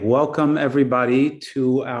Welcome, everybody,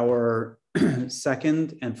 to our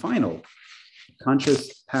second and final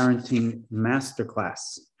Conscious Parenting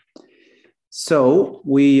Masterclass. So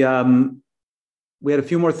we had a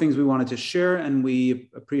few more things we wanted to share, and we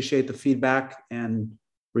appreciate the feedback and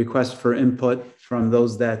request for input from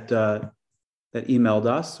those that emailed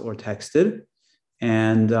us or texted.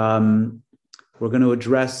 And we're going to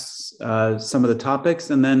address some of the topics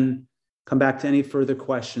and then come back to any further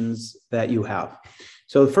questions that you have.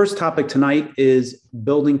 So the first topic tonight is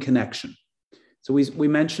building connection. So we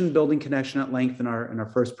mentioned building connection at length in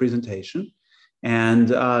our first presentation, and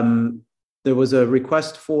there was a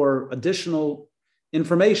request for additional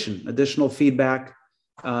information, additional feedback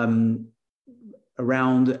around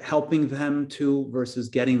helping them to versus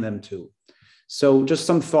getting them to. So just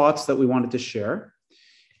some thoughts that we wanted to share.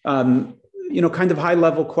 Kind of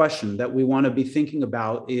high-level question that we want to be thinking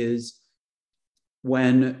about is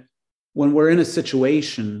when we're in a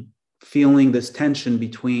situation feeling this tension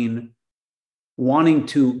between wanting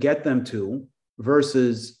to get them to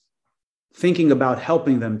versus thinking about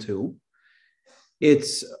helping them to,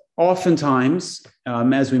 it's oftentimes,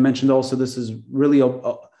 as we mentioned also, this is really,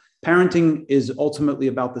 parenting is ultimately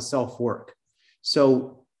about the self-work.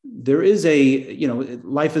 So there is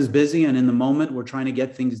life is busy, and in the moment we're trying to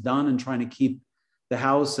get things done and trying to keep the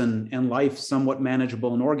house and life somewhat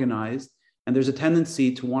manageable and organized. And there's a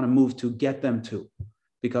tendency to want to move to get them to,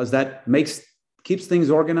 because that keeps things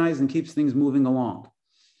organized and keeps things moving along.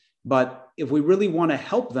 But if we really want to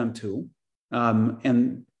help them to,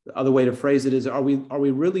 and the other way to phrase it is, are we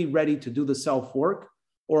really ready to do the self-work,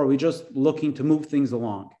 or are we just looking to move things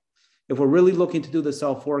along? If we're really looking to do the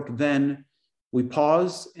self-work, then we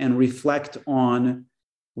pause and reflect on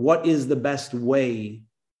what is the best way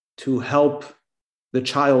to help the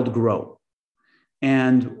child grow.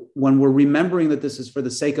 And when we're remembering that this is for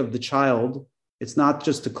the sake of the child, it's not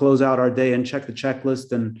just to close out our day and check the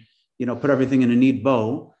checklist and put everything in a neat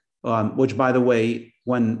bow, which, by the way,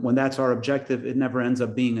 when that's our objective, it never ends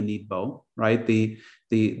up being a neat bow, right?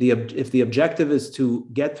 If the objective is to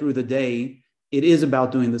get through the day, it is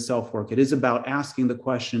about doing the self-work. It is about asking the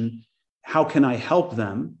question, how can I help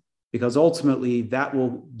them? Because ultimately that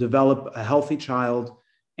will develop a healthy child,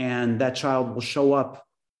 and that child will show up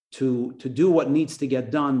to do what needs to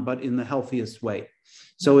get done, but in the healthiest way.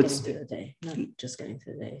 So not it's getting through the day, not just getting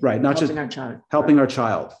through the day, right? Not helping just our child. Helping our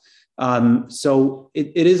child. So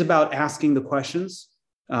it is about asking the questions,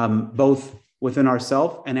 both within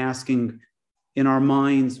ourselves and asking in our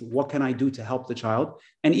minds, what can I do to help the child?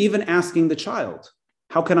 And even asking the child,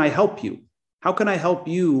 how can I help you? How can I help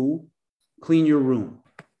you clean your room?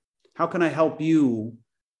 How can I help you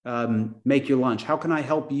make your lunch? How can I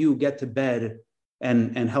help you get to bed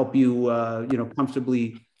and help you,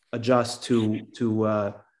 comfortably adjust to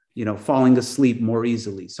falling asleep more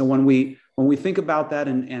easily? So when we think about that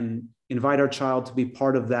and invite our child to be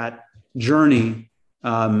part of that journey,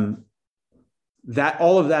 that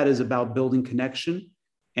all of that is about building connection.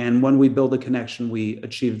 And when we build a connection, we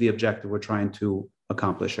achieve the objective we're trying to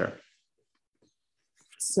accomplish here.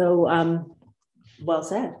 So, well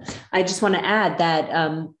said. I just want to add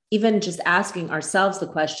that even just asking ourselves the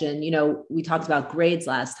question, we talked about grades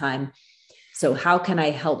last time. So how can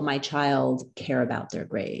I help my child care about their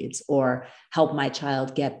grades, or help my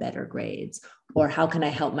child get better grades? Or how can I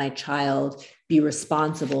help my child be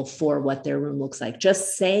responsible for what their room looks like?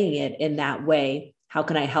 Just saying it in that way, how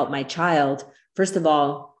can I help my child? First of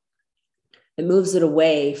all, it moves it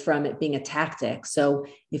away from it being a tactic. So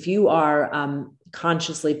if you are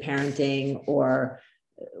consciously parenting, or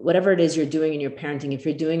whatever it is you're doing in your parenting, if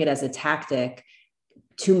you're doing it as a tactic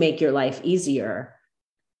to make your life easier,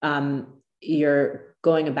 you're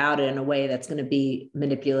going about it in a way that's going to be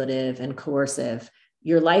manipulative and coercive.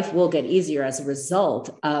 Your life will get easier as a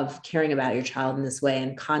result of caring about your child in this way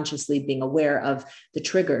and consciously being aware of the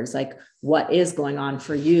triggers, like what is going on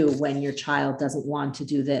for you when your child doesn't want to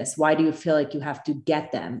do this? Why do you feel like you have to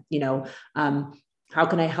get them? How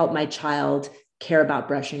can I help my child care about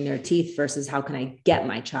brushing their teeth versus how can I get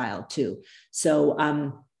my child to?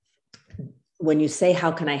 So when you say,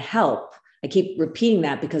 how can I help? I keep repeating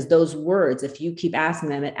that because those words, if you keep asking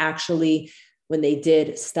them, it actually, when they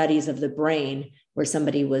did studies of the brain where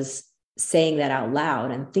somebody was saying that out loud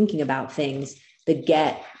and thinking about things, the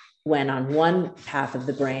get went on one path of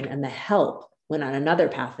the brain and the help went on another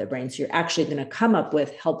path of the brain. So you're actually going to come up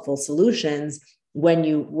with helpful solutions when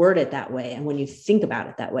you word it that way and when you think about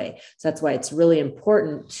it that way. So that's why it's really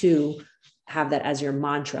important to have that as your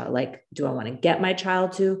mantra. Like, do I want to get my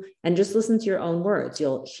child to? And just listen to your own words.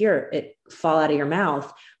 You'll hear it fall out of your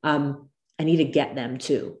mouth. I need to get them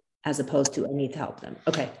to, as opposed to I need to help them.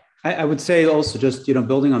 Okay. I would say also just,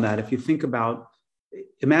 building on that, if you think about,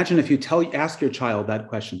 imagine if you ask your child that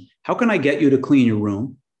question, how can I get you to clean your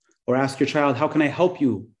room? Or ask your child, how can I help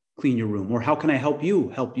you clean your room? Or how can I help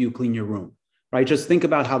you clean your room? Right? Just think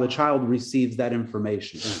about how the child receives that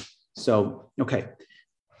information. So, okay.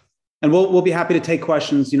 And we'll be happy to take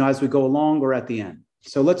questions, as we go along or at the end.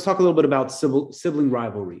 So let's talk a little bit about sibling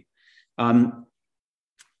rivalry. I'm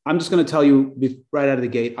just going to tell you right out of the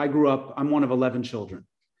gate, I'm one of 11 children.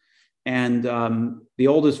 And the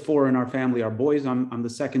oldest 4 in our family are boys. I'm the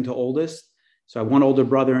second to oldest. So I have one older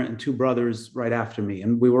brother and 2 brothers right after me.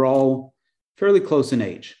 And we were all fairly close in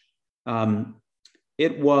age.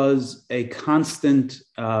 It was a constant,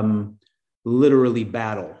 literally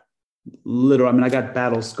battle. I got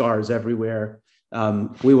battle scars everywhere.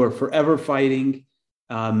 We were forever fighting.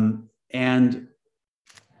 And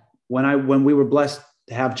when we were blessed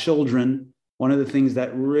to have children, one of the things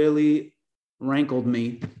that really rankled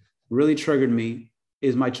me, really triggered me,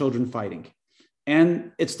 is my children fighting.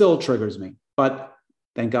 And it still triggers me. But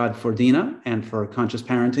thank God for Dena and for conscious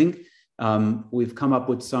parenting. We've come up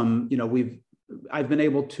with some, I've been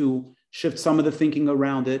able to shift some of the thinking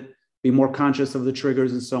around it, be more conscious of the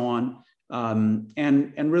triggers and so on,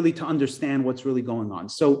 and really to understand what's really going on.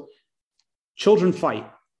 So children fight.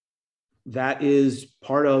 That is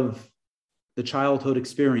part of the childhood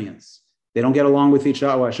experience. They don't get along with each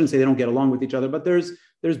other. Well, I shouldn't say they don't get along with each other, but there's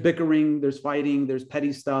bickering, there's fighting, there's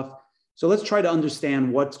petty stuff. So let's try to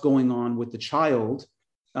understand what's going on with the child.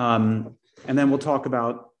 And then we'll talk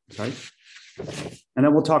about,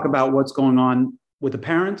 what's going on with the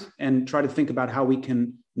parent and try to think about how we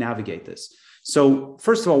can navigate this. So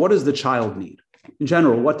first of all, what does the child need? In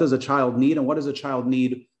general, what does a child need, and what does a child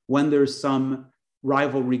need when there's some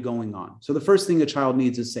rivalry going on? So the first thing a child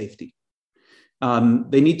needs is safety.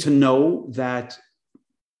 They need to know that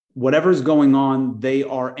whatever's going on, they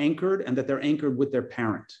are anchored, and that they're anchored with their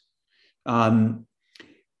parent.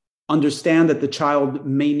 Understand that the child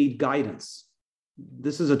may need guidance.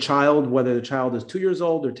 This is a child, whether the child is 2 years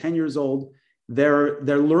old or 10 years old, they're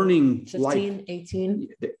learning 15, life. 18.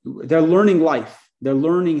 They're learning life. They're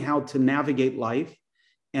learning how to navigate life.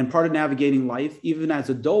 And part of navigating life, even as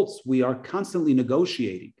adults, we are constantly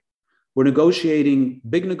negotiating. We're negotiating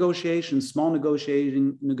big negotiations, small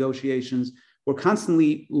negotiations. We're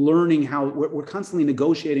constantly learning we're constantly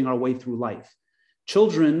negotiating our way through life.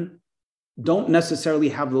 Children don't necessarily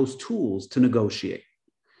have those tools to negotiate.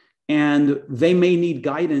 And they may need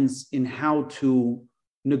guidance in how to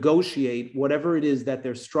negotiate whatever it is that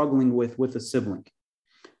they're struggling with a sibling.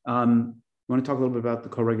 You want to talk a little bit about the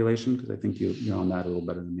co-regulation? Because I think you're on that a little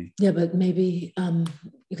better than me. Yeah, but maybe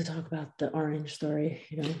you could talk about the orange story.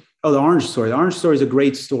 Oh, the orange story. The orange story is a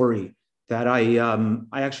great story that I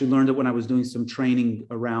actually learned it when I was doing some training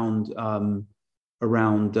around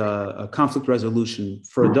conflict resolution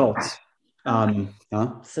for adults.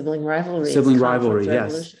 Sibling rivalry. Sibling rivalry,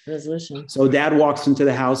 yes. Resolution. So dad walks into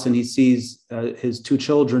the house and he sees his 2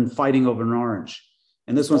 children fighting over an orange.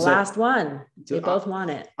 And this one's the last one. They both want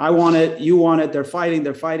it. I want it. You want it. They're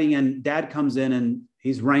fighting. And dad comes in and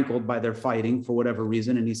he's rankled by their fighting for whatever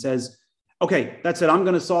reason. And he says, okay, that's it. I'm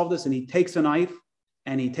going to solve this. And he takes a knife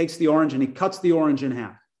and he takes the orange and he cuts the orange in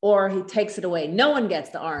half. Or he takes it away. No one gets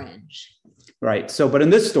the orange. Right. So, but in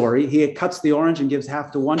this story, he cuts the orange and gives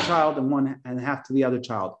half to one child and half to the other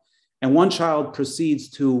child. And one child proceeds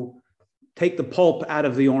to take the pulp out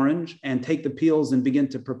of the orange and take the peels and begin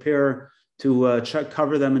to prepare to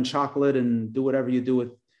cover them in chocolate and do whatever you do with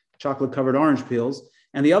chocolate covered orange peels.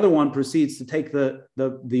 And the other one proceeds to take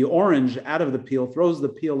the orange out of the peel, throws the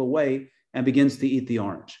peel away, and begins to eat the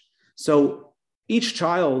orange. So each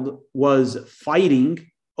child was fighting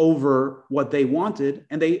over what they wanted,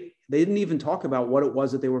 and they didn't even talk about what it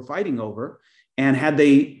was that they were fighting over. And had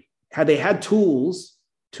they had tools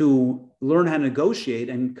to learn how to negotiate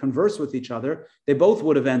and converse with each other, they both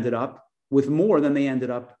would have ended up with more than they ended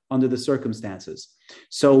up under the circumstances.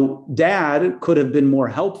 So dad could have been more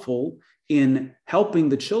helpful in helping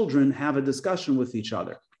the children have a discussion with each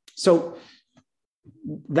other. So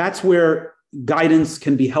that's where guidance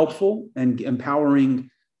can be helpful and empowering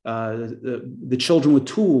the children with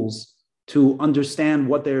tools to understand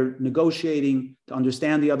what they're negotiating, to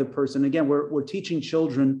understand the other person. Again, we're teaching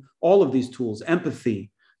children all of these tools: empathy,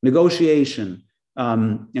 negotiation,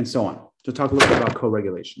 and so on. So talk a little bit about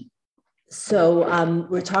co-regulation. So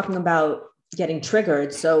we're talking about getting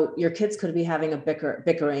triggered. So your kids could be having a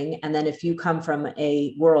bickering. And then if you come from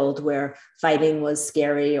a world where fighting was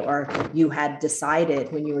scary, or you had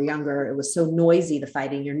decided when you were younger, it was so noisy, the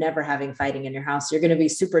fighting, you're never having fighting in your house, you're going to be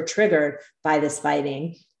super triggered by this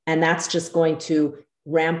fighting. And that's just going to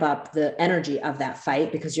ramp up the energy of that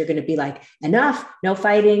fight, because you're going to be like, enough, no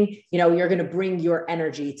fighting. You're going to bring your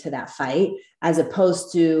energy to that fight, as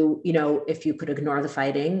opposed to, if you could ignore the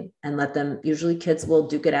fighting and let them, usually kids will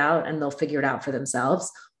duke it out and they'll figure it out for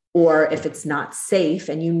themselves. Or if it's not safe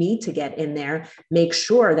and you need to get in there, make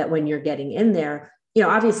sure that when you're getting in there,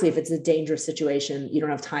 obviously if it's a dangerous situation, you don't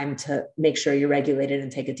have time to make sure you're regulated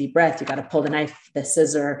and take a deep breath. You got to pull the knife, the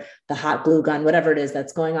scissor, the hot glue gun, whatever it is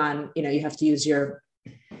that's going on. You have to use your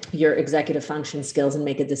executive function skills and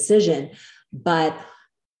make a decision. But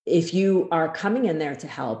if you are coming in there to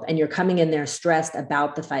help and you're coming in there stressed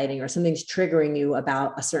about the fighting, or something's triggering you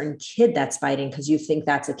about a certain kid that's fighting because you think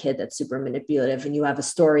that's a kid that's super manipulative, and you have a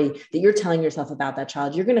story that you're telling yourself about that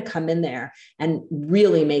child, you're going to come in there and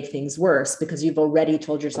really make things worse because you've already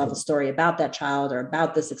told yourself a story about that child or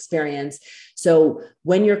about this experience. So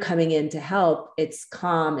when you're coming in to help, it's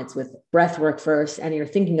calm, it's with breath work first, and you're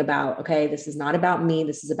thinking about, okay, this is not about me,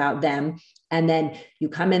 this is about them. And then you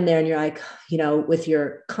come in there and you're like, with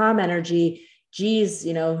your calm energy, geez,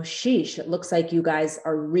 sheesh, it looks like you guys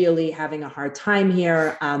are really having a hard time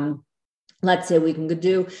here. Let's say we can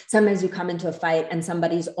do, sometimes you come into a fight and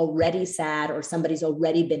somebody's already sad or somebody's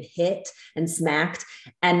already been hit and smacked.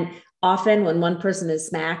 And often when one person is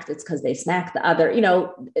smacked, it's because they smacked the other,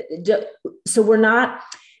 so we're not,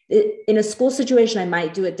 in a school situation, I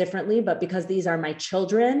might do it differently, but because these are my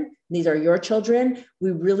children, these are your children,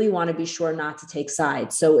 we really want to be sure not to take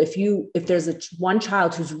sides. So if there's one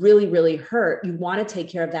child who's really, really hurt, you want to take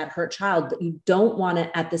care of that hurt child, but you don't want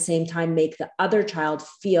to at the same time make the other child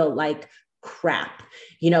feel like crap,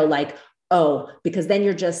 because then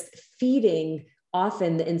you're just feeding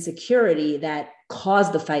often the insecurity that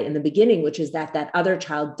caused the fight in the beginning, which is that other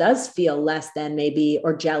child does feel less than maybe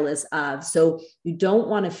or jealous of. So you don't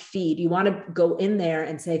want to feed, you want to go in there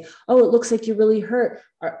and say, oh, it looks like you're really hurt.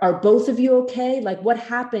 Are both of you okay? Like, what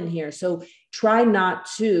happened here? So try not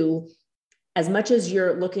to, as much as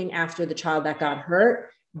you're looking after the child that got hurt,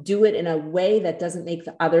 do it in a way that doesn't make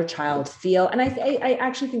the other child feel. And I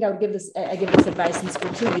actually think I give this advice in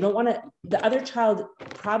school too. You don't want to, the other child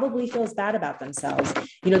probably feels bad about themselves.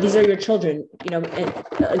 These are your children, and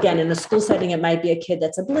again, in a school setting, it might be a kid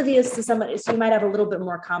that's oblivious to somebody. So you might have a little bit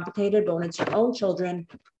more complicated, but when it's your own children,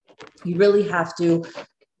 you really have to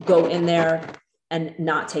go in there and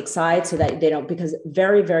not take sides so that they don't, because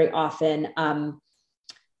very, very often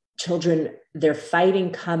children, their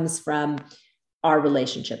fighting comes from our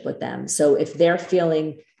relationship with them. So if they're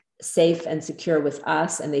feeling safe and secure with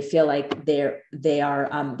us and they feel like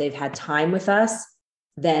they've had time with us,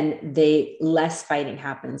 then less fighting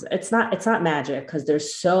happens. It's not magic, because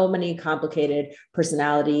there's so many complicated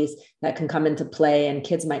personalities that can come into play, and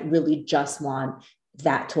kids might really just want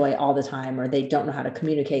that toy all the time, or they don't know how to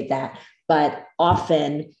communicate that. But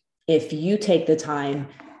often if you take the time,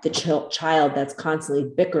 the child that's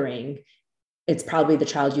constantly bickering, it's probably the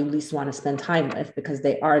child you least want to spend time with, because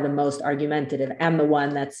they are the most argumentative. I'm the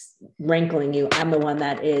one that's rankling you. I'm the one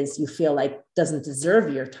that you feel like doesn't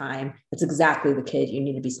deserve your time. It's exactly the kid you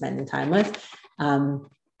need to be spending time with. And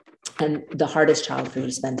the hardest child for you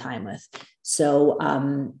to spend time with.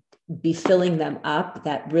 So be filling them up.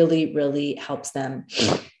 That really, really helps them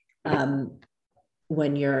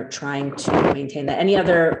when you're trying to maintain that. Any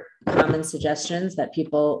other common suggestions that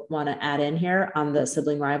people want to add in here on the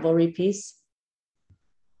sibling rivalry piece?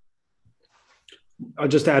 I'll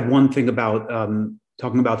just add one thing about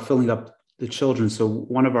talking about filling up the children. So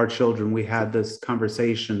one of our children, we had this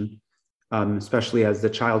conversation, especially as the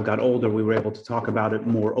child got older, we were able to talk about it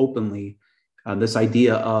more openly. This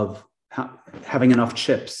idea of having enough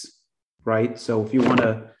chips, right? So if you want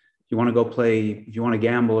to go play, if you want to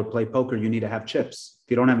gamble or play poker, you need to have chips.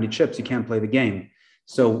 If you don't have any chips, you can't play the game.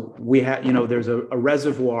 So we have, there's a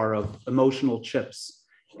reservoir of emotional chips,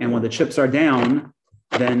 and when the chips are down,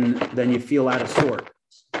 then you feel out of sorts.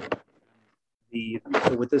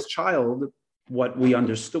 So with this child, what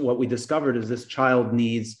we discovered is this child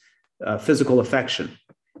needs physical affection.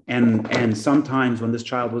 And sometimes when this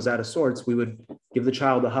child was out of sorts, we would give the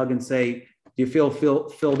child a hug and say, do you feel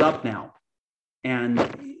filled up now? And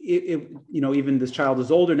even this child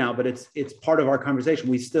is older now, but it's part of our conversation.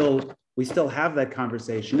 We still have that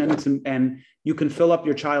conversation, and you can fill up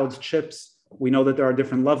your child's chips. We know that there are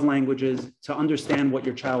different love languages. To understand what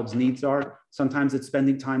your child's needs are, sometimes it's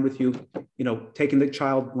spending time with you, taking the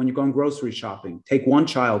child when you're going grocery shopping, take one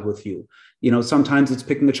child with you. Sometimes it's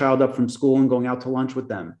picking the child up from school and going out to lunch with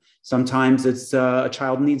them. Sometimes it's a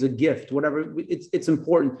child needs a gift, whatever. It's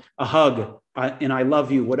important, a hug, and I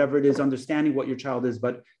love you, whatever it is, understanding what your child is,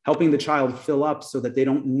 but helping the child fill up so that they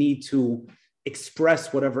don't need to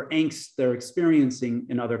express whatever angst they're experiencing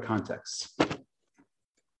in other contexts.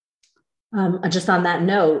 Just on that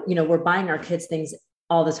note, we're buying our kids things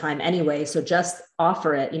all the time anyway. So just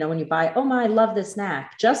offer it, when you buy, oh my, I love this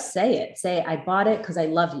snack, just say it. Say, I bought it because I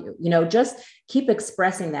love you. Just keep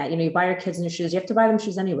expressing that. You buy your kids new shoes. You have to buy them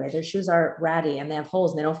shoes anyway. Their shoes are ratty and they have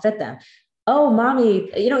holes and they don't fit them. Oh, mommy,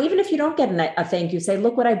 even if you don't get a thank you, say,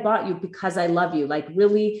 look what I bought you because I love you. Like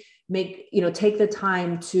really make, take the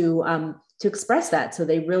time to express that. So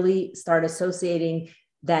they really start associating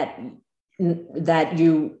that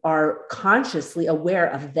you are consciously aware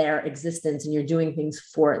of their existence and you're doing things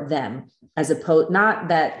for them, as opposed, not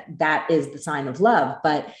that is the sign of love,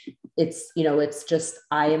 but it's, it's just,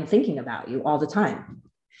 I am thinking about you all the time.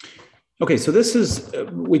 Okay, so this is,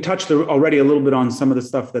 we touched already a little bit on some of the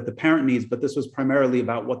stuff that the parent needs, but this was primarily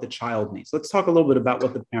about what the child needs. Let's talk a little bit about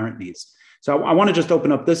what the parent needs. So I want to just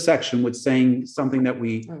open up this section with saying something that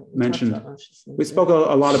we mentioned. We spoke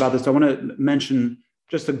a lot about this. I want to mention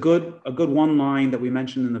just a good one line that we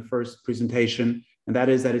mentioned in the first presentation, and that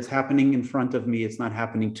is that it's happening in front of me, it's not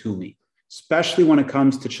happening to me, especially when it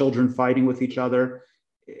comes to children fighting with each other.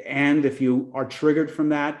 And if you are triggered from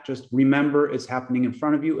that, just remember it's happening in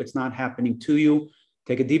front of you, it's not happening to you.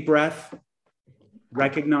 Take a deep breath,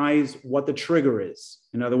 recognize what the trigger is.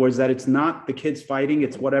 In other words, that it's not the kids fighting,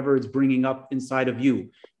 it's whatever it's bringing up inside of you.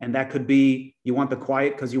 And that could be you want the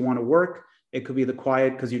quiet because you want to work. It could be the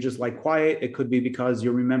quiet because you just like quiet. It could be because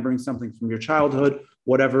you're remembering something from your childhood,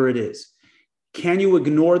 whatever it is. Can you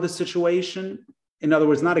ignore the situation? In other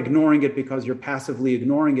words, not ignoring it because you're passively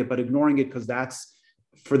ignoring it, but ignoring it because that's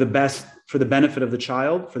for the benefit of the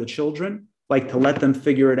child, for the children, like to let them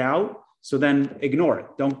figure it out. So then ignore it.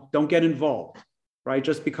 Don't get involved, right?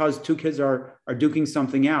 Just because two kids are duking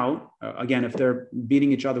something out, again, if they're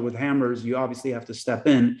beating each other with hammers, you obviously have to step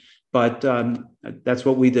in. But that's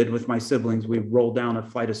what we did with my siblings. We rolled down a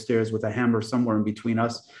flight of stairs with a hammer somewhere in between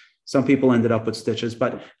us. Some people ended up with stitches,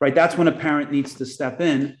 but right, that's when a parent needs to step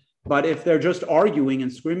in. But if they're just arguing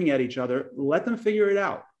and screaming at each other, let them figure it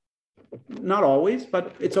out. Not always,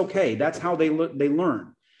 but it's okay. That's how they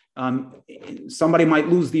learn. Somebody might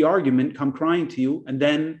lose the argument, come crying to you, and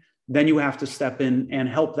then you have to step in and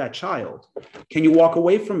help that child. Can you walk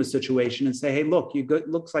away from a situation and say, hey, look,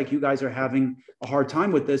 looks like you guys are having a hard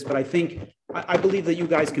time with this, but I believe that you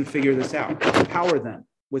guys can figure this out. Empower them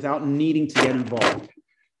without needing to get involved.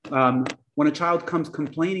 When a child comes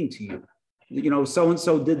complaining to you,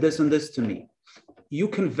 so-and-so did this and this to me, you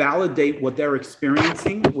can validate what they're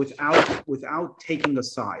experiencing without taking a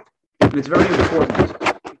side. And it's very important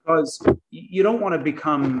because you don't want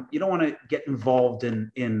to get involved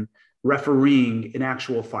in refereeing an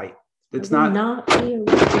actual fight. It's not be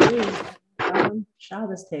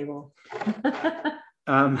Shabbos table.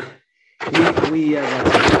 we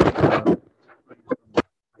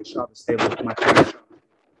Shabbos table. My parents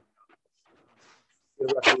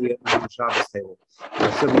referee at my Shabbos table.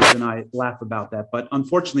 My siblings and I laugh about that, but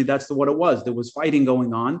unfortunately, that's what it was. There was fighting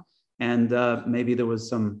going on, and maybe there was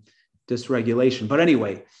some dysregulation. But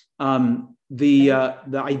anyway, the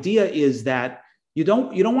idea is that you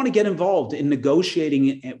don't want to get involved in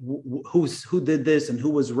negotiating who did this and who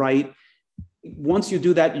was right. Once you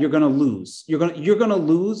do that, you're going to lose. You're going to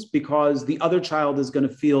lose because the other child is going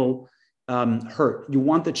to feel hurt. You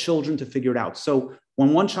want the children to figure it out. So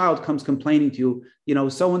when one child comes complaining to you,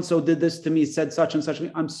 so-and-so did this to me, said such and such.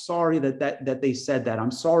 I'm sorry that they said that.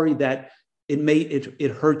 I'm sorry that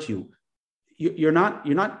it hurt you. You're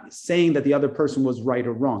not saying that the other person was right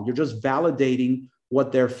or wrong. You're just validating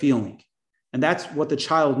what they're feeling. And that's what the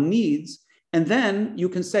child needs. And then you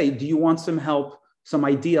can say, do you want some help, some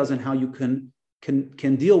ideas on how you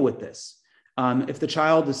can deal with this? If the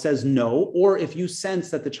child says no, or if you sense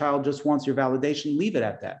that the child just wants your validation, leave it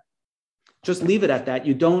at that. Just leave it at that.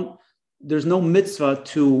 There's no mitzvah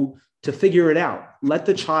to figure it out. Let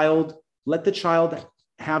the child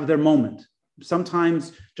have their moment.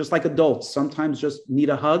 Sometimes, just like adults, sometimes just need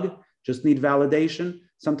a hug, just need validation.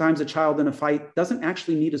 Sometimes a child in a fight doesn't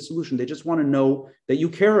actually need a solution. They just want to know that you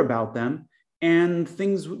care about them, and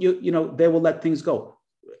things, they will let things go.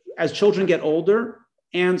 As children get older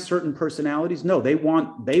and certain personalities, no, they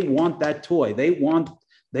want that toy. They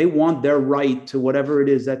want their right to whatever it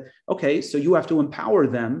is that, okay, so you have to empower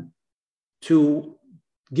them to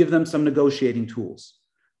give them some negotiating tools,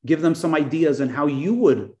 give them some ideas on how you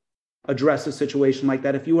would address a situation like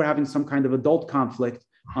that if you were having some kind of adult conflict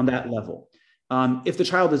on that level. If the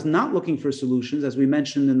child is not looking for solutions, as we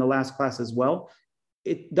mentioned in the last class as well,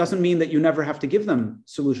 it doesn't mean that you never have to give them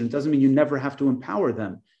solutions. It doesn't mean you never have to empower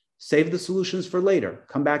them. Save the solutions for later.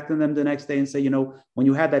 Come back to them the next day and say, when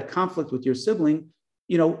you had that conflict with your sibling,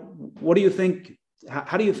 what do you think?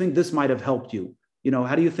 How do you think this might have helped you?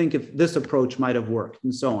 how do you think if this approach might have worked,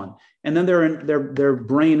 and so on. And then their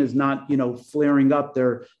brain is not, flaring up,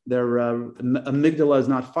 their amygdala is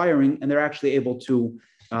not firing, and they're actually able to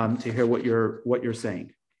hear what you're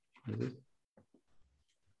saying.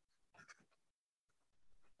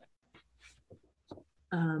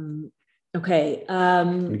 Okay.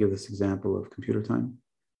 Can you give this example of computer time?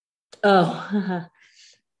 Oh,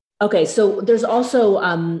 okay. So there's also,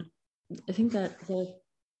 I think it's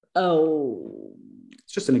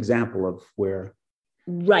just an example of where.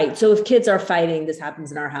 Right. So if kids are fighting, this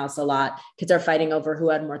happens in our house a lot. Kids are fighting over who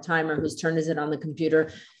had more time or whose turn is it on the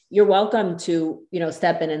computer. You're welcome to,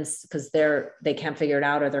 step in and because they can't figure it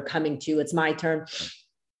out or they're coming to you. It's my turn.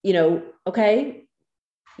 Okay,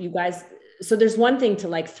 you guys. So there's one thing to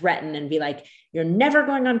like threaten and be like, you're never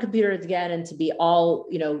going on computers again, and to be all,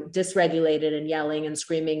 dysregulated and yelling and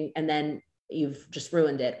screaming, and then you've just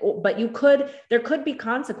ruined it. But there could be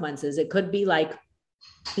consequences. It could be like,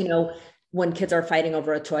 when kids are fighting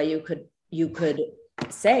over a toy, you could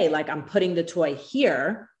say like, I'm putting the toy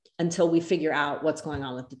here until we figure out what's going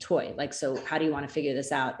on with the toy. Like, so how do you want to figure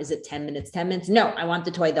this out? Is it 10 minutes, 10 minutes? No, I want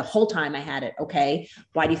the toy the whole time I had it. Okay.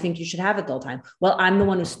 Why do you think you should have it the whole time? Well, I'm the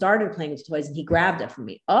one who started playing with toys and he grabbed it from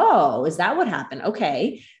me. Oh, is that what happened?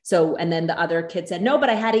 Okay. So, and then the other kid said, no,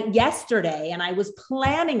 but I had it yesterday and I was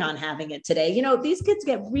planning on having it today. These kids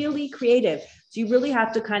get really creative. So you really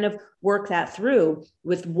have to kind of work that through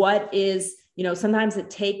with what is, sometimes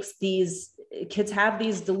it takes these kids have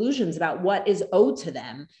these delusions about what is owed to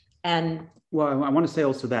them. And well, I want to say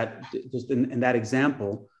also that just in that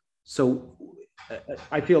example, so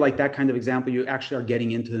I feel like that kind of example, you actually are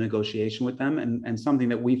getting into the negotiation with them, and something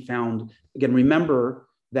that we found, again, remember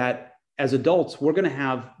that as adults, we're going to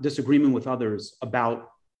have disagreement with others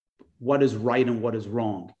about what is right and what is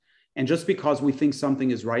wrong. And just because we think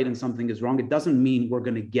something is right and something is wrong, it doesn't mean we're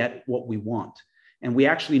going to get what we want. And we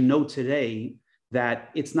actually know today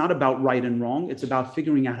that it's not about right and wrong. It's about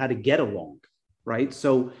figuring out how to get along, right?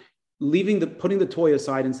 So putting the toy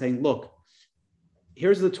aside and saying, look,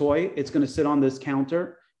 here's the toy. It's going to sit on this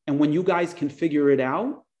counter. And when you guys can figure it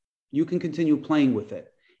out, you can continue playing with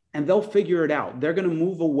it. And they'll figure it out. They're going to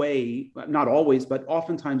move away, not always, but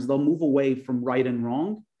oftentimes they'll move away from right and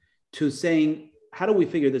wrong to saying, how do we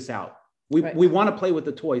figure this out? We want to play with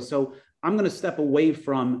the toy. So I'm going to step away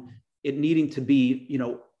from it needing to be,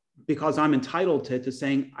 because I'm entitled to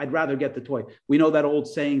saying, I'd rather get the toy. We know that old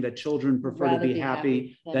saying that children prefer to be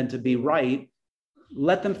happy than to be right.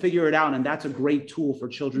 Let them figure it out. And that's a great tool for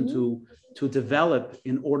children to develop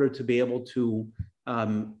in order to be able to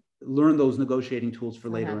learn those negotiating tools for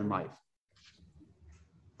later in life.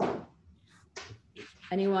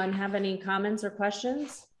 Anyone have any comments or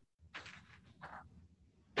questions?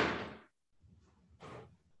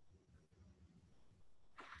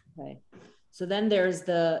 Okay. So then there's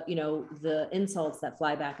the insults that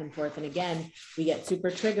fly back and forth. And again, we get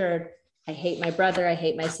super triggered. I hate my brother. I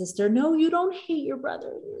hate my sister. No, you don't hate your brother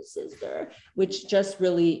or your sister, which just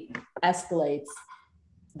really escalates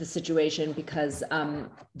the situation because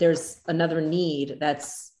there's another need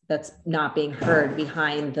that's not being heard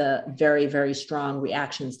behind the very, very strong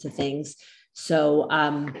reactions to things. So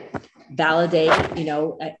validate,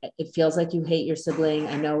 it feels like you hate your sibling.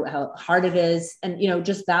 I know how hard it is. And,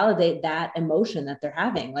 just validate that emotion that they're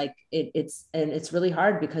having. Like it's really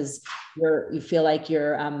hard because you feel like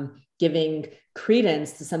you're giving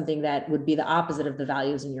credence to something that would be the opposite of the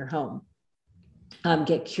values in your home.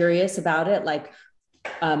 Get curious about it. Like,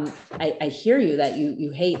 I hear you that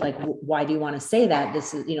you hate, like, why do you want to say that?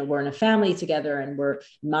 This is, we're in a family together and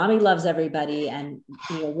mommy loves everybody and,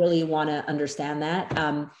 really want to understand that.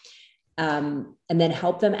 And then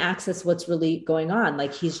help them access what's really going on.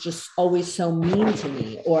 Like, he's just always so mean to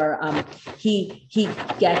me, or he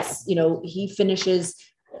gets, he finishes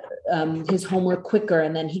his homework quicker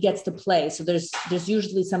and then he gets to play. So there's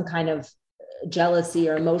usually some kind of jealousy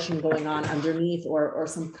or emotion going on underneath, or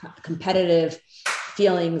some competitive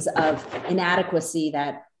feelings of inadequacy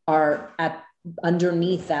that are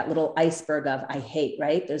underneath that little iceberg of I hate,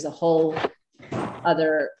 right? There's a whole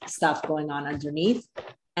other stuff going on underneath.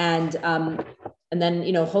 And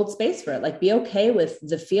then, hold space for it. Like, be okay with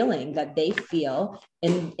the feeling that they feel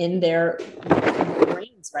in their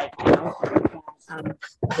brains right now.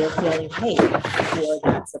 They're feeling hate for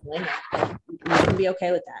that sibling. You can be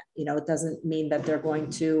okay with that. It doesn't mean that they're going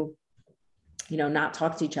to, not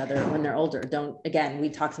talk to each other when they're older. Again, we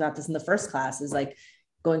talked about this in the first class, is like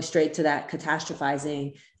going straight to that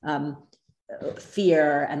catastrophizing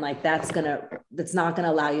fear. And like, that's not going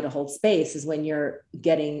to allow you to hold space, is when you're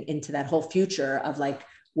getting into that whole future of like,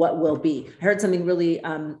 what will be. I heard something really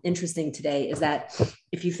interesting today is that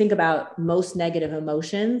if you think about most negative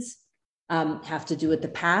emotions have to do with the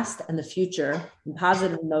past and the future, and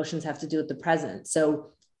positive emotions have to do with the present.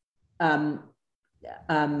 So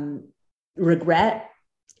regret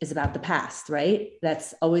is about the past, right?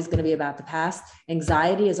 That's always going to be about the past.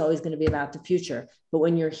 Anxiety is always going to be about the future. But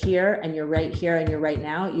when you're here and you're right here and you're right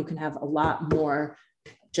now, you can have a lot more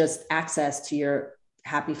just access to your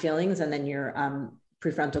happy feelings and then your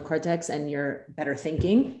prefrontal cortex and your better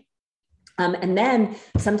thinking. And then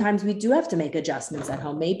sometimes we do have to make adjustments at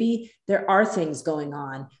home. Maybe there are things going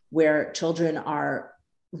on where children are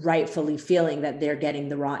rightfully feeling that they're getting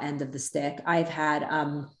the raw end of the stick. I've had,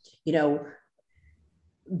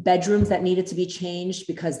 bedrooms that needed to be changed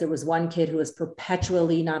because there was one kid who was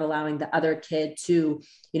perpetually not allowing the other kid to,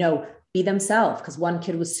 be themselves, because one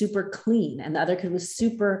kid was super clean and the other kid was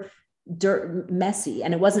super messy,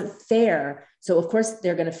 and it wasn't fair. So of course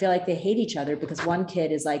they're going to feel like they hate each other because one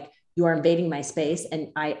kid is like, you are invading my space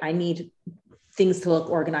and I need things to look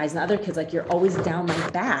organized. And the other kids like, you're always down my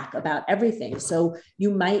back about everything. So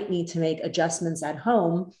you might need to make adjustments at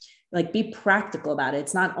home. Like, be practical about it.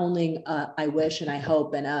 It's not only I wish and I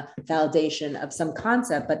hope and a validation of some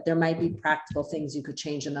concept, but there might be practical things you could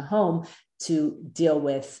change in the home to deal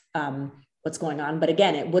with what's going on. But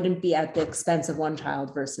again, it wouldn't be at the expense of one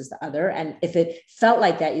child versus the other. And if it felt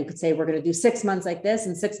like that, you could say, we're going to do 6 months like this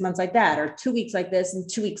and 6 months like that, or 2 weeks like this and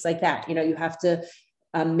 2 weeks like that. You have to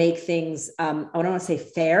make things, I don't want to say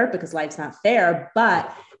fair because life's not fair,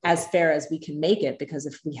 but as fair as we can make it, because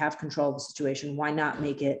if we have control of the situation, why not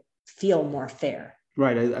make it feel more fair?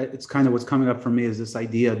 Right. It's kind of what's coming up for me is this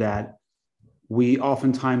idea that we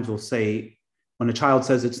oftentimes will say, when a child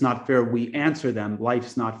says it's not fair, we answer them,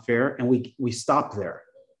 life's not fair. And we stop there.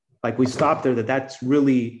 Like, we stop there, that's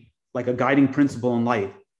really like a guiding principle in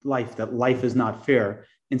life, that life is not fair,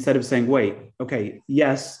 instead of saying, wait, okay,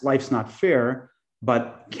 yes, life's not fair,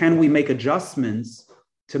 but can we make adjustments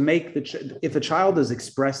to make if a child is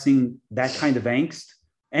expressing that kind of angst,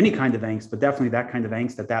 any kind of angst, but definitely that kind of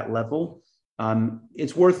angst at that level,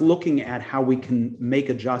 it's worth looking at how we can make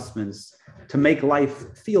adjustments to make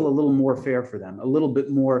life feel a little more fair for them, a little bit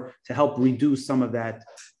more to help reduce some of that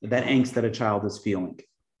angst that a child is feeling.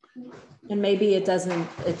 And maybe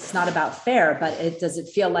it's not about fair, but does it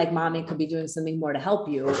feel like mommy could be doing something more to help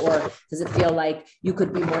you? Or does it feel like you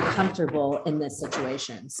could be more comfortable in this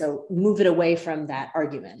situation? So move it away from that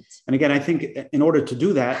argument. And again, I think in order to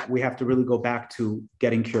do that, we have to really go back to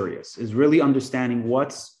getting curious, is really understanding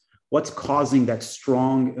what's causing that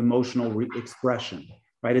strong emotional expression,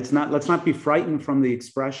 right? Let's not be frightened from the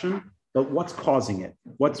expression, but what's causing it?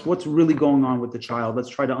 What's really going on with the child? Let's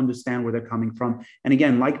try to understand where they're coming from. And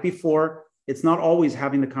again, like before, it's not always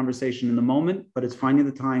having the conversation in the moment, but it's finding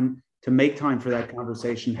the time to make time for that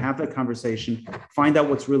conversation, have that conversation, find out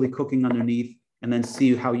what's really cooking underneath, and then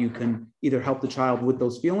see how you can either help the child with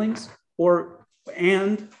those feelings or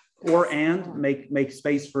make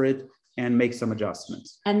space for it and make some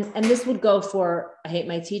adjustments. And this would go for, I hate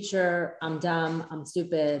my teacher, I'm dumb, I'm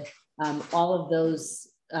stupid, all of those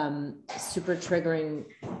super triggering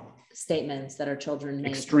statements that our children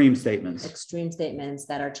make. Extreme statements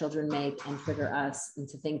that our children make and trigger us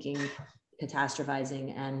into thinking,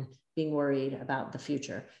 catastrophizing, and being worried about the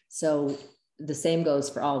future. So the same goes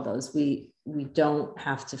for all of those. We don't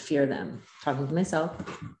have to fear them. Talking to myself,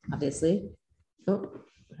 obviously. Oh,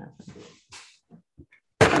 what happened?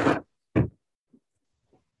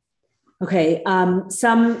 Okay,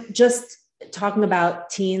 some just talking about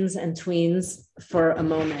teens and tweens for a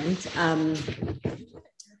moment.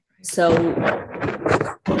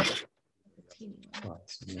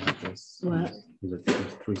 What?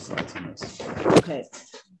 There's 3 slides in this. Okay,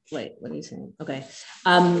 wait, what are you saying? Okay,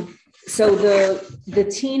 so the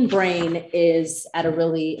teen brain is at a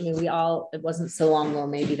really, it wasn't so long ago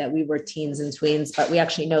maybe that we were teens and tweens, but we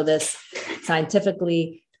actually know this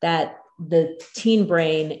scientifically, that the teen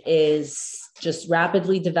brain is just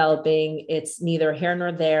rapidly developing. It's neither here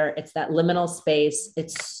nor there. It's that liminal space.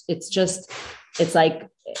 It's like,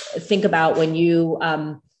 think about when you've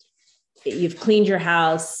cleaned your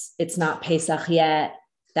house. It's not Pesach yet.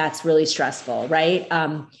 That's really stressful, right?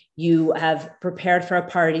 You have prepared for a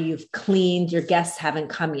party. You've cleaned. Your guests haven't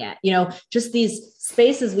come yet. Just these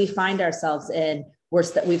spaces we find ourselves in.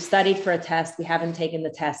 We've studied for a test. We haven't taken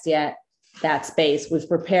the test yet. That space we've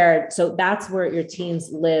prepared. So that's where your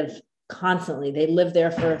teens live constantly. They live there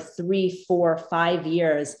for 3, 4, 5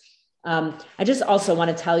 years. I just also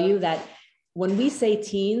want to tell you that when we say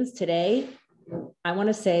teens today, I want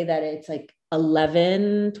to say that it's like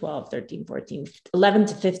 11, 12, 13, 14, 11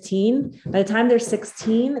 to 15. By the time they're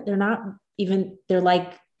 16, they're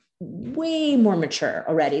like way more mature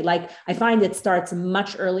already. Like I find it starts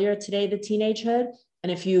much earlier today, the teenagehood.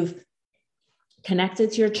 And if you've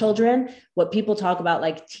connected to your children, what people talk about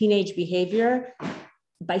like teenage behavior,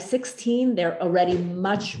 by 16, they're already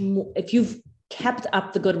much more, if you've kept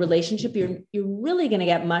up the good relationship, you're really going to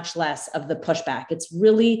get much less of the pushback. It's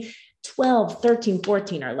really 12, 13,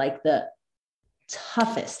 14 are like the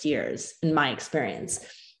toughest years in my experience.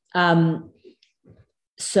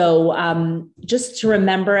 So just to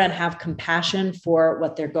remember and have compassion for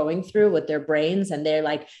what they're going through with their brains, and they're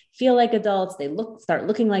like, feel like adults, they start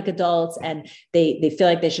looking like adults, and they feel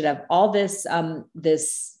like they should have all this,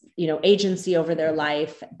 agency over their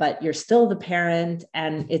life, but you're still the parent,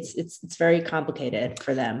 and it's very complicated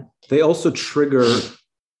for them. They also trigger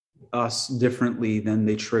us differently than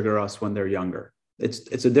they trigger us when they're younger.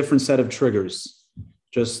 It's a different set of triggers.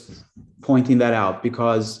 Just pointing that out,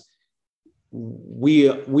 because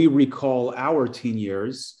we recall our teen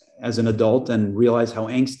years as an adult and realize how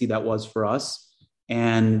angsty that was for us.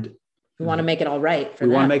 And we want to make it all right for them.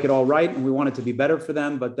 We want to make it all right, and we want it to be better for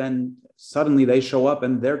them. But then suddenly they show up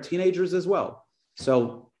and they're teenagers as well.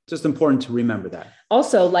 So just important to remember that.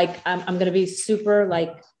 Also, like, I'm going to be super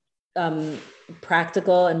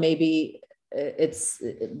practical, and maybe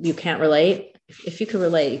you can't relate. If you could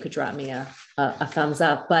relate, you could drop me a thumbs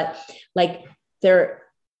up. But like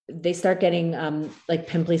they start getting like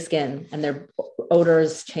pimply skin, and their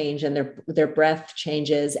odors change, and their breath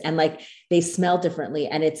changes, and like they smell differently.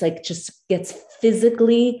 And it's like just gets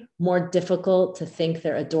physically more difficult to think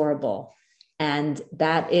they're adorable. And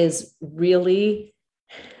that is really,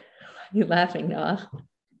 you're laughing, Noah.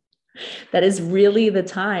 That is really the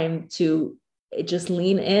time to just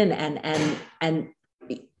lean in and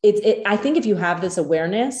I think if you have this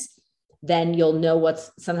awareness, then you'll know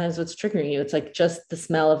what's triggering you. It's like just the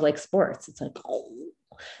smell of like sports. It's like, oh.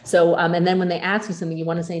 So, and then when they ask you something, you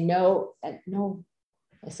want to say no. No,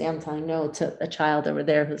 I say I'm telling no to a child over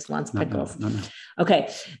there who wants pickles. No. Okay.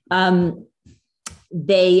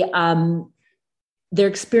 They're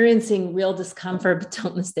experiencing real discomfort, but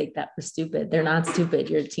don't mistake that for stupid. They're not stupid.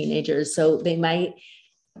 You're teenagers. So they might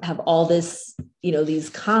have all this, these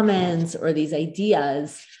comments or these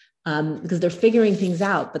ideas, because they're figuring things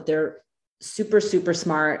out, but they're super, super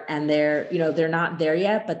smart, and they're not there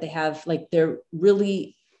yet, but they have they're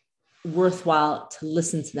really worthwhile to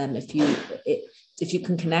listen to them. If you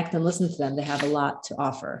can connect and listen to them, they have a lot to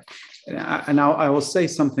offer. And I will say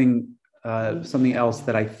something else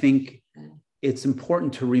that I think it's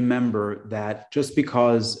important to remember, that just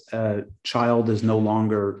because a child is no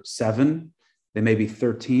longer 7, they may be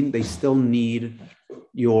 13, they still need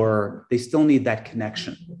that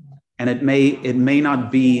connection. And it may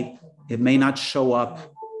not show up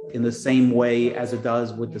in the same way as it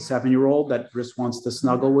does with the 7-year-old that just wants to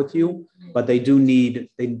snuggle with you, but they need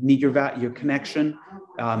your connection.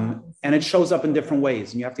 And it shows up in different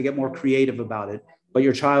ways, and you have to get more creative about it. But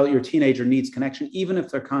your teenager needs connection, even if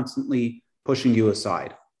they're constantly pushing you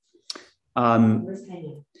aside. Where's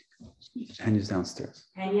Kenya? Kenya's downstairs.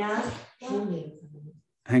 Kenya?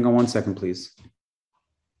 Hang on one second, please.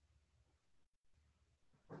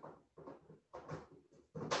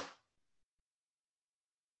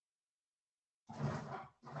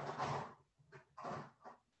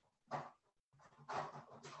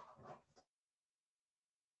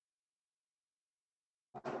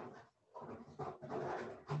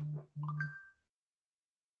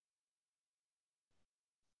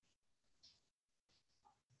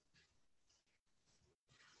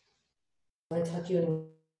 I tuck you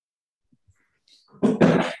in.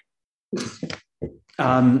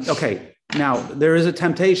 Okay. Now there is a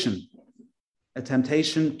temptation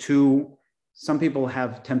to, some people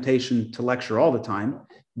have temptation to lecture all the time,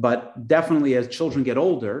 but definitely as children get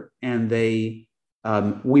older and we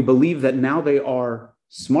believe that now they are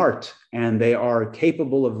smart and they are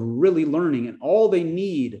capable of really learning, and all they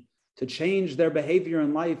need to change their behavior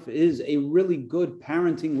in life is a really good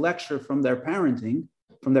parenting lecture from their parent,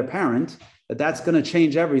 that's going to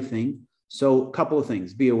change everything. So a couple of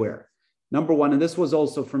things, be aware. Number one, and this was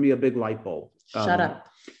also for me a big light bulb. Shut up.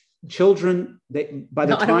 Children, I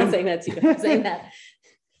don't saying that to you. I'm saying that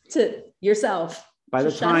to yourself. By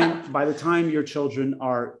the time your children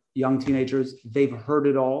are young teenagers, they've heard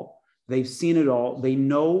it all. They've seen it all. They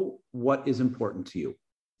know what is important to you.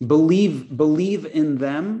 Believe in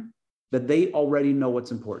them that they already know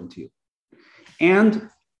what's important to you. And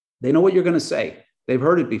they know what you're going to say. They've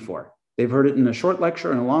heard it before. They've heard it in a short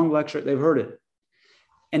lecture and a long lecture. They've heard it.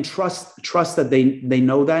 And trust that they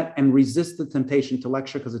know that, and resist the temptation to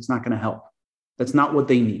lecture, because it's not going to help. That's not what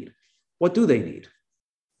they need. What do they need?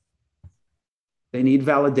 They need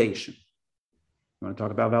validation. You want to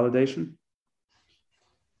talk about validation?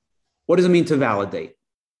 What does it mean to validate?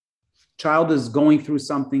 Child is going through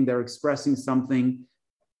something, they're expressing something.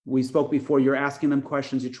 We spoke before, you're asking them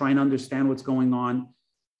questions, you're trying to understand what's going on.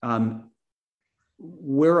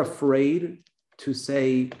 We're afraid to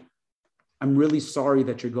say, I'm really sorry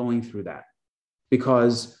that you're going through that,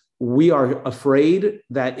 because we are afraid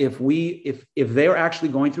that if they're actually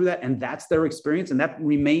going through that and that's their experience and that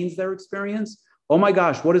remains their experience, oh my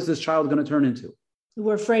gosh, what is this child going to turn into?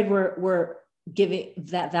 We're afraid we're giving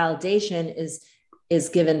that validation is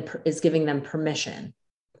giving them permission.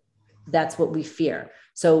 That's what we fear.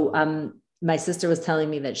 So my sister was telling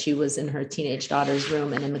me that she was in her teenage daughter's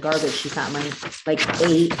room, and in the garbage she found like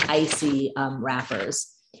 8 icy wrappers.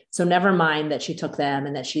 So never mind that she took them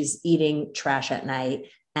and that she's eating trash at night.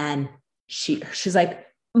 And she's like,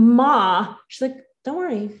 Ma, she's like, don't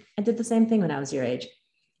worry, I did the same thing when I was your age.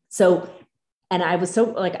 So, and I was so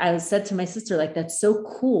like, I said to my sister, like, that's so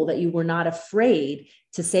cool that you were not afraid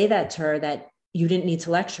to say that to her, that you didn't need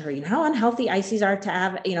to lecture her. You know how unhealthy ices are to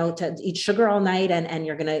have, to eat sugar all night and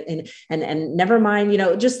you're going to, and never mind,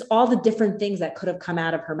 just all the different things that could have come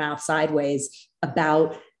out of her mouth sideways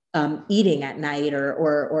about eating at night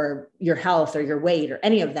or your health or your weight or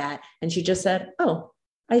any of that. And she just said, oh,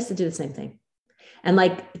 I used to do the same thing. And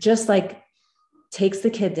just takes the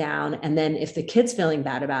kid down. And then if the kid's feeling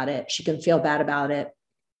bad about it, she can feel bad about it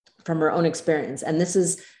from her own experience. And this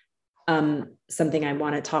is something I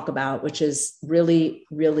want to talk about, which is really,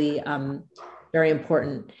 really very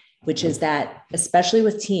important, which is that especially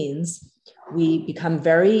with teens, we become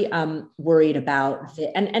very worried about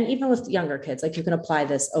and even with younger kids, like you can apply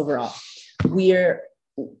this overall.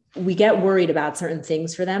 We get worried about certain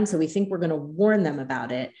things for them. So we think we're going to warn them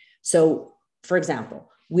about it. So for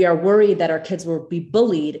example, we are worried that our kids will be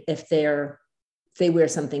bullied if they wear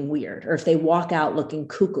something weird or if they walk out looking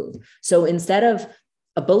cuckoo. So instead of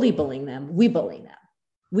a bully bullying them, we bully them.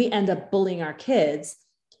 We end up bullying our kids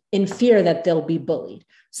in fear that they'll be bullied.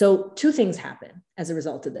 So 2 things happen as a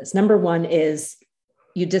result of this. Number 1 is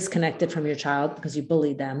you disconnected from your child because you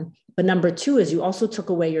bullied them. But number 2 is you also took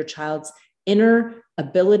away your child's inner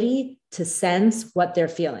ability to sense what they're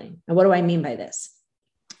feeling. And what do I mean by this?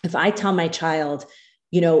 If I tell my child,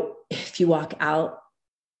 if you walk out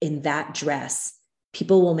in that dress,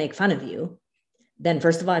 people will make fun of you, then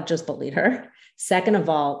first of all, I've just bullied her. Second of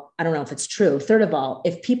all, I don't know if it's true. Third of all,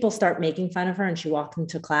 if people start making fun of her and she walks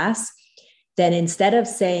into class, then instead of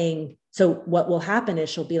saying, so what will happen is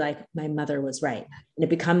she'll be like, my mother was right. And it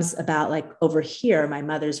becomes about like over here, my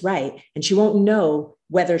mother's right. And she won't know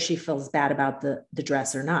whether she feels bad about the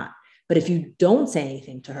dress or not. But if you don't say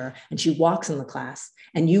anything to her and she walks in the class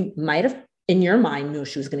and you might have in your mind knew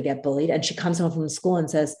she was going to get bullied, and she comes home from school and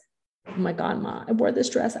says, oh my God, Ma, I wore this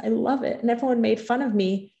dress. I love it. And everyone made fun of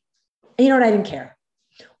me. And you know what? I didn't care.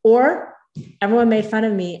 Or everyone made fun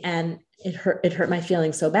of me and it hurt my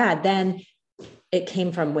feelings so bad. Then it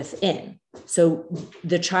came from within. So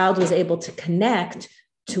the child was able to connect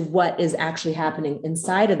to what is actually happening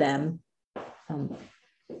inside of them,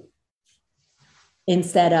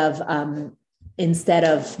 instead of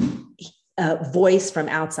voice from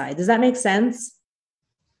outside. Does that make sense?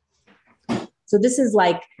 So this is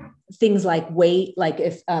like things like weight, like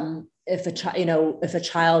if a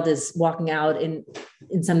child is walking out in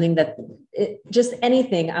something that just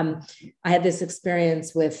anything. I had this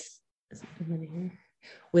experience with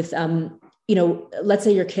let's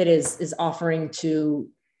say your kid is offering to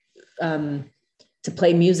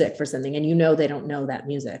play music for something, and they don't know that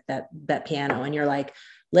music, that piano, and you're like,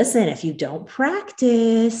 listen, if you don't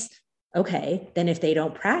practice, okay, then if they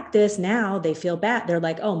don't practice now, they feel bad. They're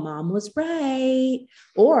like, oh, Mom was right.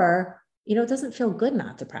 Or, it doesn't feel good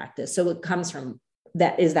not to practice. So it comes from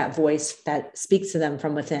that voice that speaks to them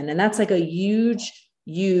from within. And that's like a huge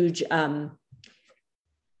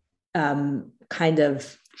kind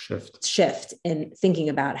of shift in thinking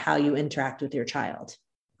about how you interact with your child.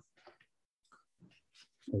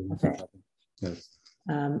 Okay. Yes.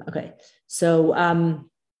 Okay. So,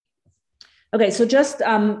 so just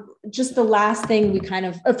the last thing we kind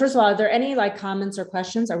of, first of all, are there any comments or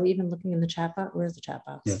questions? Are we even looking in the chat box? Where's the chat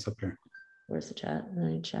box? Yeah, it's up here. Where's the chat?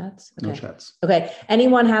 Any chats? Okay. No chats. Okay.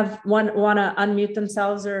 Anyone want to unmute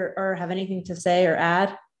themselves or have anything to say or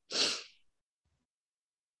add?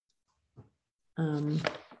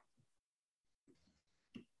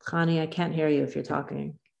 Connie, I can't hear you if you're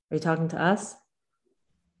talking. Are you talking to us?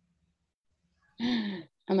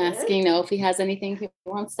 I'm asking Noah if he has anything he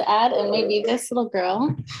wants to add, and maybe this little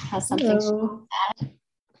girl has something to add.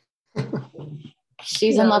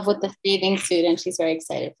 She's in love with the bathing suit, and she's very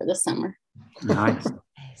excited for the summer. Nice.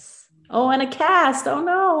 Oh, and a cast. Oh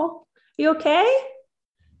no. You okay?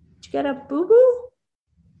 Did you get a boo-boo?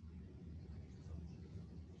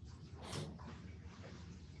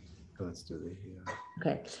 Let's do the.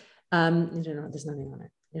 Okay. You know, there's nothing on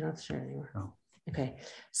it. You don't have to share it anymore. Oh. Okay.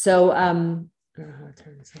 So, I don't know how to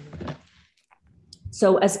turn this on.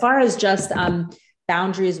 So as far as just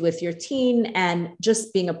boundaries with your teen and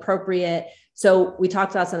just being appropriate. So we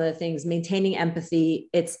talked about some of the things, maintaining empathy.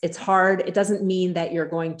 It's hard. It doesn't mean that you're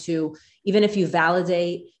going to, even if you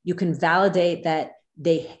can validate that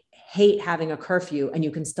they hate having a curfew and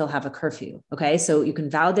you can still have a curfew. Okay. So you can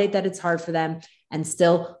validate that it's hard for them and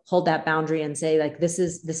still hold that boundary and say, like, this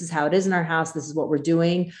is how it is in our house. This is what we're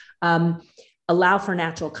doing. Allow for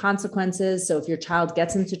natural consequences. So if your child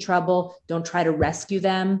gets into trouble, don't try to rescue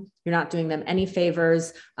them. You're not doing them any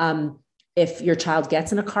favors. If your child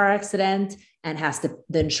gets in a car accident and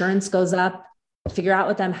the insurance goes up, figure out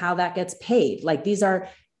with them how that gets paid. Like these are,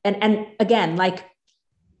 and again, like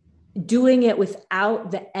doing it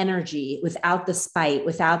without the energy, without the spite,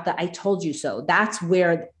 without the, I told you so. That's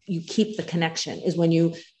where you keep the connection, is when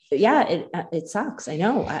you, it sucks. I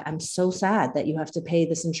know. I'm so sad that you have to pay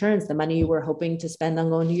this insurance, the money you were hoping to spend on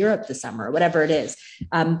going to Europe this summer, or whatever it is.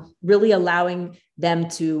 Really allowing them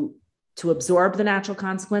to absorb the natural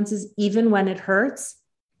consequences, even when it hurts.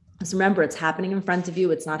 Because remember, it's happening in front of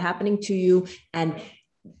you. It's not happening to you. And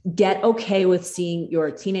get okay with seeing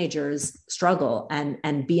your teenagers struggle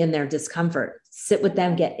and be in their discomfort. Sit with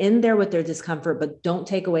them, get in there with their discomfort, but don't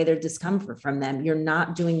take away their discomfort from them. You're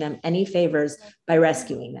not doing them any favors by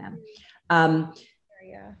rescuing them.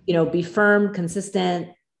 Be firm, consistent.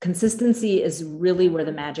 Consistency is really where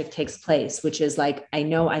the magic takes place, which is like, I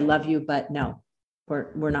know I love you, but no,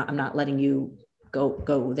 I'm not letting you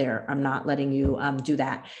go there. I'm not letting you do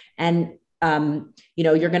that. And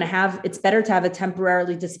you're going to it's better to have a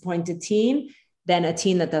temporarily disappointed teen than a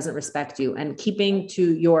teen that doesn't respect you, and keeping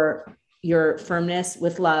to your firmness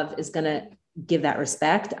with love is going to give that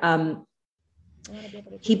respect.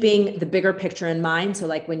 Keeping the bigger picture in mind. So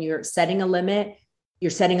like when you're setting a limit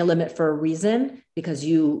for a reason, because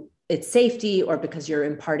it's safety, or because you're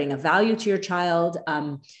imparting a value to your child.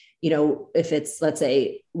 If it's, let's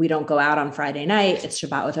say we don't go out on Friday night, it's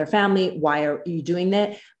Shabbat with our family. Why are you doing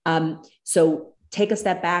that? So take a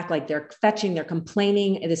step back, like they're fetching, they're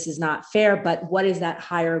complaining. This is not fair, but what is that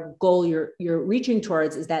higher goal you're reaching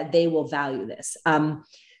towards, is that they will value this. Like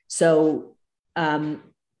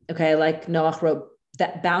Noach wrote,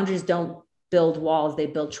 that boundaries don't build walls, they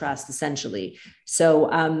build trust, essentially.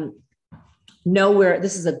 So, know where,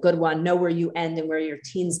 this is a good one, know where you end and where your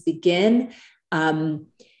teens begin.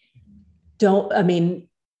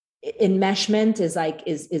 Enmeshment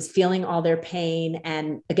is feeling all their pain,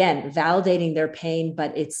 and again, validating their pain,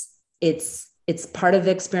 but it's part of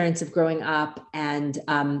the experience of growing up. And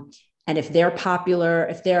if they're popular,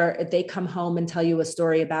 if they come home and tell you a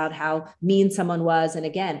story about how mean someone was, and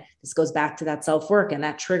again, this goes back to that self-work, and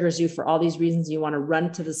that triggers you for all these reasons. You want to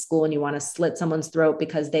run to the school and you want to slit someone's throat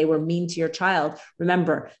because they were mean to your child.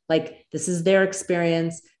 Remember, like, this is their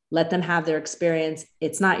experience. Let them have their experience.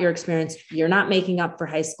 It's not your experience. You're not making up for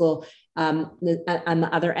high school. On the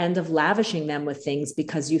other end of lavishing them with things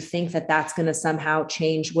because you think that that's going to somehow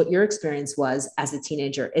change what your experience was as a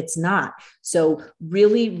teenager. It's not. So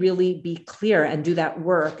really, really be clear and do that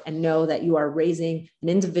work, and know that you are raising an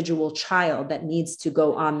individual child that needs to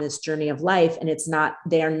go on this journey of life. And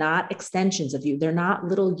they are not extensions of you. They're not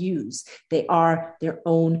little yous. They are their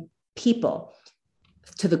own people,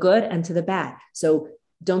 to the good and to the bad. So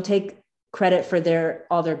don't take credit for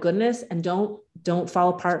all their goodness, and don't fall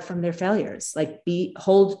apart from their failures. Like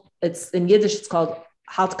it's in Yiddish, it's called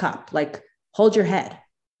halt kap, like hold your head,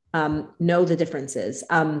 know the differences,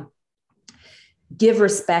 give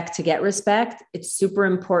respect to get respect. It's super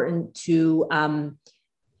important to,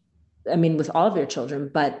 with all of your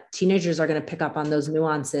children, but teenagers are going to pick up on those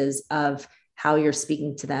nuances of how you're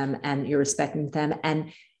speaking to them and you're respecting them.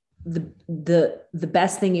 And the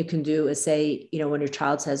best thing you can do is say, when your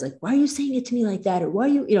child says, like, why are you saying it to me like that? Or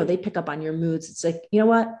why are they pick up on your moods. It's like, you know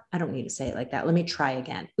what? I don't need to say it like that. Let me try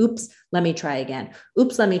again. Oops. Let me try again.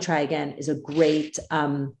 Oops. Let me try again is a great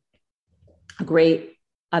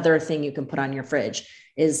other thing you can put on your fridge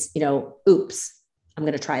is, oops, I'm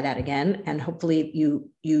going to try that again. And hopefully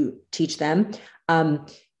you teach them.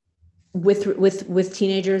 With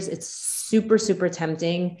teenagers, it's super, super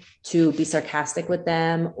tempting to be sarcastic with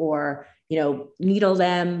them, or, needle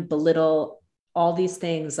them, belittle, all these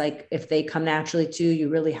things. Like, if they come naturally to you,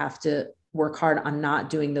 really have to work hard on not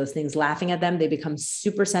doing those things, laughing at them. They become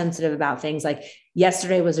super sensitive about things like,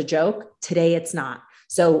 yesterday was a joke, today it's not.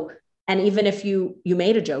 So And even if you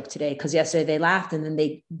made a joke today, because yesterday they laughed and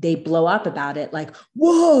then they blow up about it, like,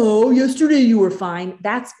 whoa, yesterday you were fine.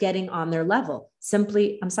 That's getting on their level.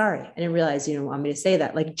 Simply, I'm sorry, I didn't realize you didn't want me to say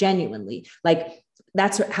that. Like, genuinely, like,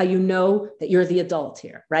 that's how you know that you're the adult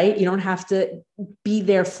here, right? You don't have to be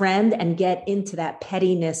their friend and get into that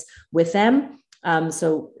pettiness with them.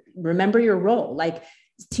 So remember your role. Like,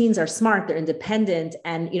 teens are smart, they're independent,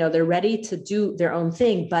 and they're ready to do their own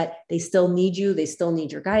thing, but they still need you. They still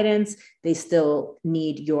need your guidance. They still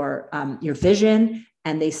need your vision,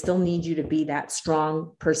 and they still need you to be that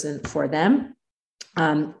strong person for them.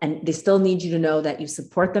 And they still need you to know that you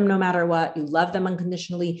support them no matter what. You love them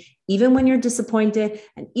unconditionally, even when you're disappointed,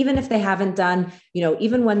 and even if they haven't done,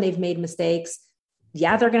 even when they've made mistakes.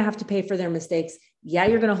 Yeah, they're going to have to pay for their mistakes. Yeah,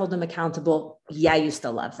 you're going to hold them accountable. Yeah, you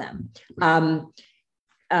still love them.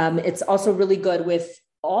 It's also really good with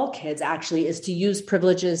all kids, actually, is to use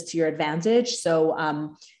privileges to your advantage.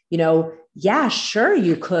 So, yeah, sure,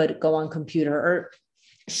 you could go on computer, or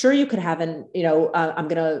sure, you could have we're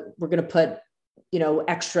going to put,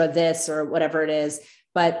 extra this or whatever it is.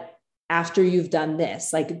 But after you've done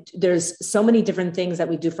this, like, there's so many different things that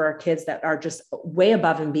we do for our kids that are just way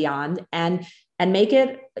above and beyond, and make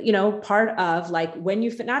it, part of, like, when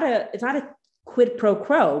it's not a quid pro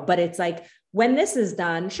quo, but it's like, when this is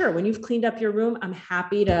done, sure, when you've cleaned up your room, I'm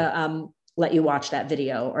happy to let you watch that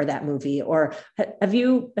video or that movie, or have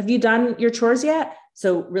you done your chores yet?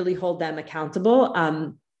 So really hold them accountable.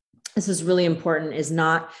 This is really important, is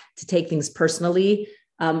not to take things personally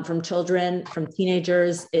from children, from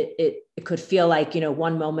teenagers. It could feel like,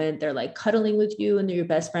 one moment they're like cuddling with you and they're your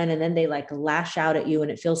best friend, and then they like lash out at you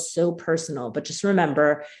and it feels so personal. But just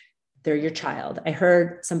remember, they're your child. I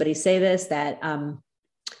heard somebody say this, that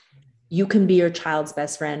you can be your child's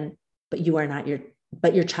best friend, but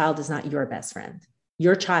your child is not your best friend.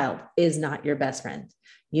 Your child is not your best friend.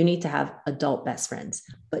 You need to have adult best friends,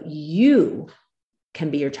 but you can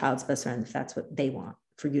be your child's best friend if that's what they want,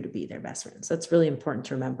 for you to be their best friend. So it's really important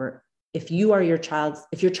to remember, if your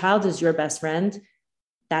child is your best friend,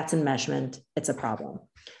 that's enmeshment. It's a problem.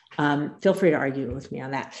 Feel free to argue with me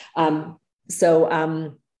on that. I'm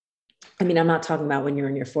not talking about when you're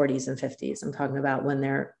in your 40s and 50s. I'm talking about when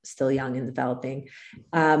they're still young and developing.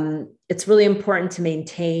 It's really important to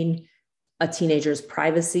maintain a teenager's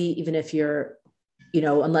privacy, even if you're,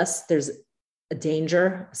 unless there's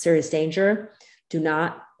a serious danger,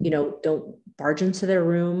 don't barge into their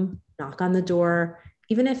room, knock on the door.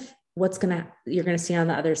 Even if you're going to see on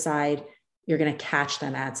the other side, you're going to catch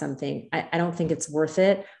them at something. I don't think it's worth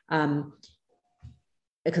it.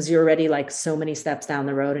 Because you're already like so many steps down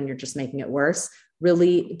the road and you're just making it worse.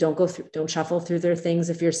 Really, don't shuffle through their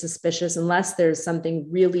things if you're suspicious, unless there's something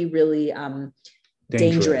really, really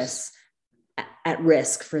dangerous at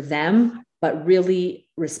risk for them, but really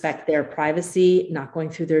respect their privacy, not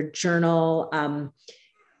going through their journal.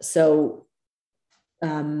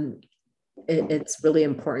 It's really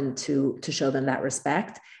important to show them that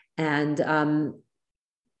respect. And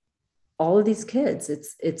all of these kids,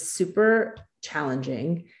 it's super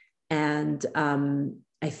challenging. And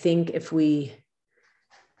I think if we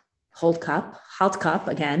halt cup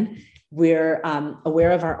again, we're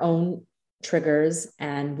aware of our own triggers,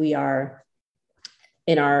 and we are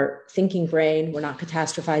in our thinking brain. We're not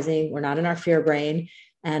catastrophizing. We're not in our fear brain,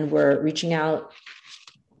 and we're reaching out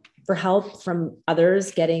for help from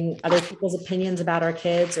others, getting other people's opinions about our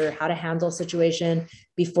kids or how to handle a situation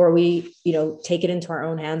before we, take it into our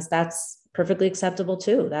own hands. That's perfectly acceptable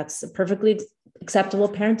too. That's a perfectly acceptable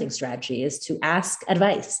parenting strategy, is to ask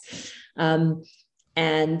advice. What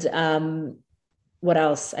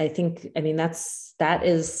else? That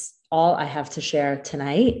is all I have to share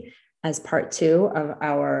tonight as part 2 of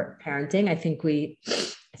our parenting. I think we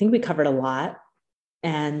covered a lot.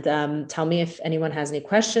 And tell me if anyone has any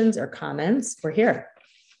questions or comments. We're here.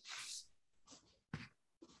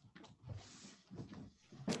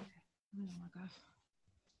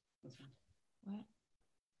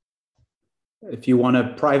 If you want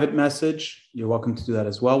a private message, you're welcome to do that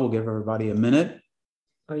as well. We'll give everybody a minute.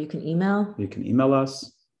 Or you can email. You can email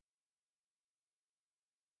us.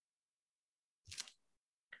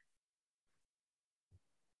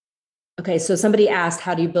 Okay, so somebody asked,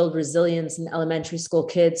 how do you build resilience in elementary school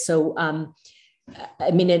kids? So,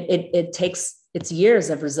 it's years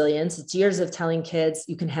of resilience. It's years of telling kids,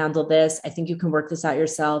 you can handle this. I think you can work this out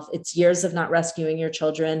yourself. It's years of not rescuing your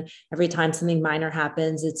children every time something minor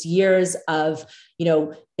happens. It's years of,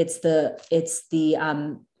 it's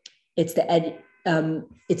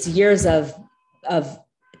years of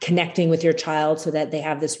connecting with your child so that they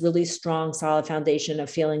have this really strong, solid foundation of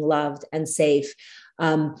feeling loved and safe.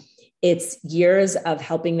 It's years of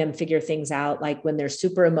helping them figure things out. Like when they're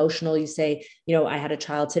super emotional, you say, I had a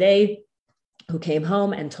child today who came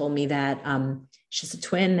home and told me that she's a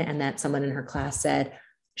twin, and that someone in her class said,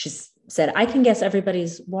 I can guess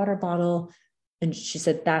everybody's water bottle. And she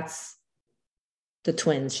said, that's the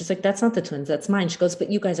twins. She's like, that's not the twins, that's mine. She goes,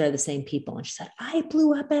 but you guys are the same people. And she said, I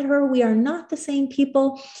blew up at her. We are not the same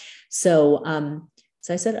people. So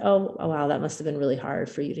I said, oh, wow, that must've been really hard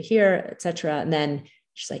for you to hear, et cetera. And then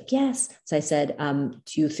she's like, yes. So I said,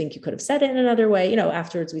 do you think you could have said it in another way?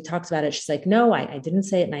 Afterwards we talked about it. She's like, no, I didn't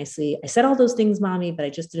say it nicely. I said all those things, mommy, but I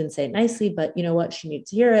just didn't say it nicely. But you know what? She needed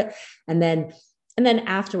to hear it. And then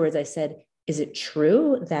afterwards I said, is it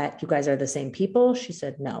true that you guys are the same people? She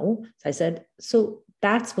said, no. So I said, so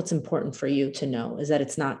that's what's important for you to know, is that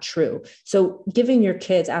it's not true. So giving your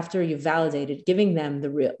kids, after you've validated, giving them the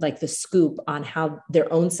real, like the scoop on how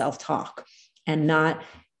their own self-talk, and not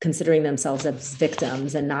considering themselves as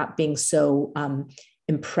victims, and not being so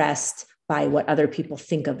impressed by what other people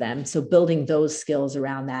think of them. So building those skills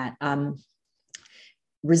around that.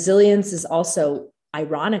 Resilience is also,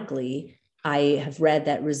 ironically, I have read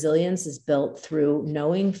that resilience is built through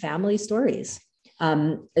knowing family stories.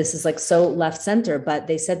 This is like so left center, but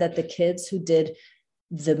they said that the kids who did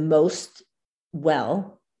the most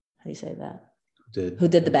well, how do you say that? Who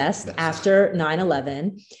did the best after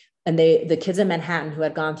 9/11, and the kids in Manhattan who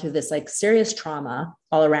had gone through this like serious trauma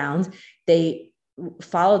all around, they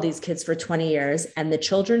followed these kids for 20 years. And the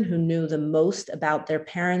children who knew the most about their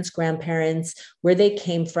parents, grandparents, where they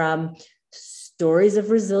came from, stories of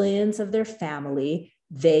resilience of their family,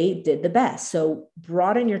 they did the best. So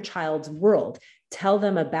broaden your child's world. Tell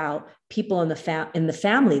them about people in the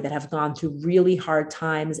family that have gone through really hard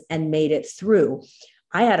times and made it through.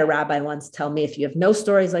 I had a rabbi once tell me, if you have no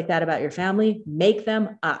stories like that about your family, make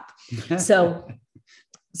them up. So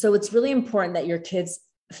it's really important that your kids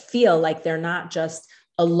feel like they're not just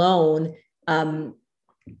alone. That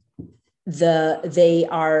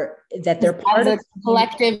they're part of a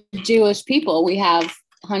collective Jewish people. We have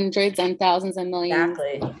hundreds and thousands and millions.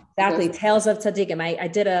 Exactly. Tales of tzaddikim. I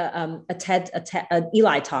did an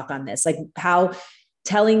Eli talk on this, like how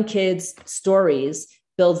telling kids stories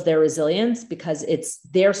builds their resilience, because it's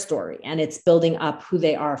their story and it's building up who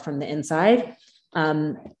they are from the inside.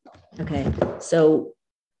 Okay. So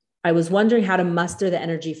I was wondering how to muster the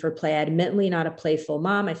energy for play. I'm admittedly not a playful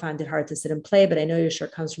mom. I find it hard to sit and play, but I know your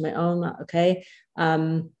shirt comes from my own. Okay.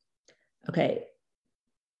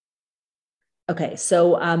 Okay.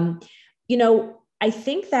 So, I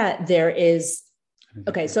think that there is,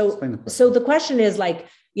 okay. So the question is like,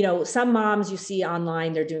 some moms you see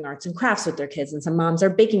online, they're doing arts and crafts with their kids, and some moms are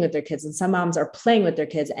baking with their kids, and some moms are playing with their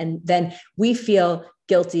kids. And then we feel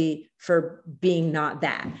guilty for being not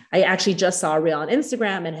that. I actually just saw a reel on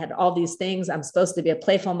Instagram and had all these things. I'm supposed to be a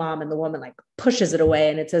playful mom, and the woman like pushes it away.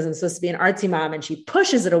 And it says I'm supposed to be an artsy mom, and she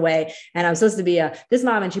pushes it away. And I'm supposed to be this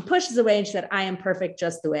mom, and she pushes it away. And she said, I am perfect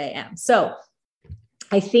just the way I am. So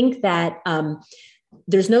I think that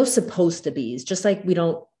there's no supposed to be, just like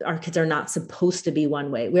our kids are not supposed to be one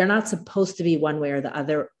way. We're not supposed to be one way or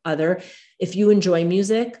the other. If you enjoy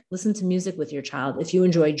music, listen to music with your child. If you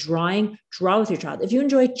enjoy drawing, draw with your child. If you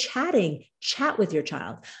enjoy chatting, chat with your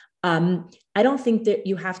child. I don't think that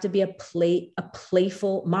you have to be a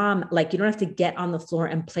playful mom. Like you don't have to get on the floor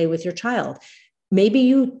and play with your child. Maybe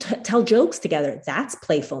you tell jokes together. That's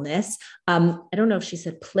playfulness. I don't know if she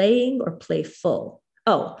said playing or playful.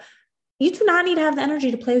 Oh, you do not need to have the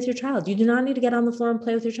energy to play with your child. You do not need to get on the floor and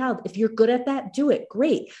play with your child. If you're good at that, do it.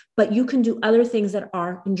 Great. But you can do other things that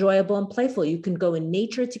are enjoyable and playful. You can go in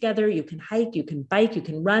nature together. You can hike, you can bike, you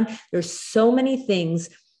can run. There's so many things.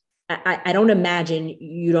 I don't imagine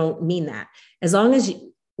you don't mean that. As long as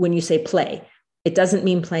when you say play, it doesn't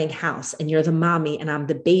mean playing house and you're the mommy and I'm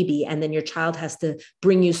the baby. And then your child has to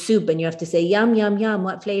bring you soup and you have to say, yum, yum, yum,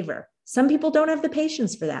 what flavor? Some people don't have the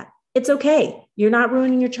patience for that. It's okay. You're not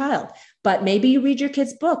ruining your child, but maybe you read your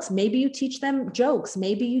kids' books. Maybe you teach them jokes.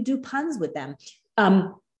 Maybe you do puns with them.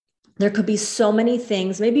 There could be so many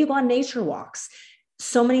things. Maybe you go on nature walks.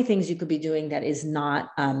 So many things you could be doing that is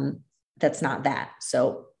not, that's not that.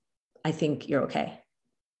 So I think you're okay.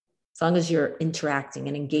 As long as you're interacting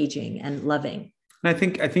and engaging and loving. And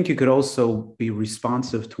I think you could also be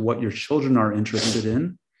responsive to what your children are interested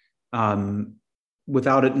in,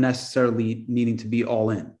 without it necessarily needing to be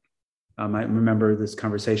all in. I remember this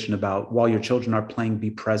conversation about while your children are playing,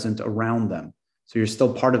 be present around them. So you're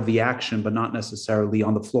still part of the action, but not necessarily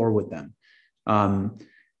on the floor with them.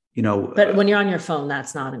 But when you're on your phone,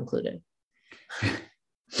 that's not included.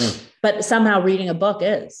 But somehow reading a book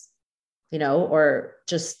is, or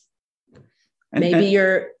just maybe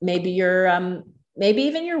you're maybe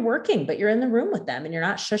even you're working, but you're in the room with them and you're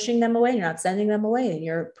not shushing them away. You're not sending them away, and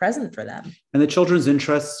you're present for them. And the children's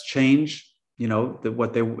interests change.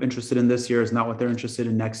 What they're interested in this year is not what they're interested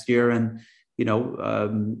in next year. And,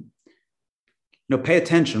 pay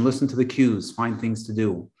attention, listen to the cues, find things to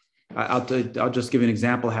do. I'll just give you an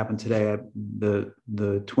example. Happened today.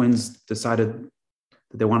 The twins decided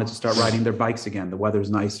that they wanted to start riding their bikes again. The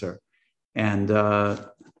weather's nicer. And I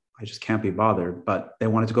just can't be bothered, but they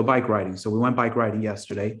wanted to go bike riding. So we went bike riding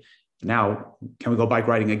yesterday. Now, can we go bike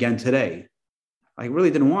riding again today? I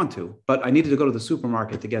really didn't want to, but I needed to go to the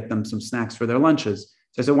supermarket to get them some snacks for their lunches.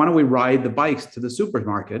 So I said, why don't we ride the bikes to the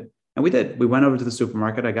supermarket? And we did. We went over to the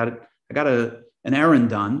supermarket. I got an errand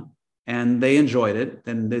done, and they enjoyed it.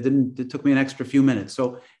 And it took me an extra few minutes.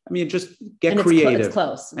 So, just get creative. It's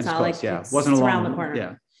close. It's not close, like yeah. it's Wasn't around the corner.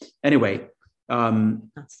 Yeah. Anyway. Not to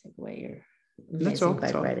take away your amazing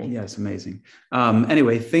bike riding. Yes, amazing.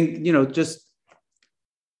 Anyway,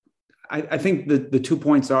 I think the 2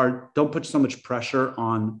 points are, don't put so much pressure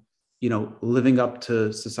on, living up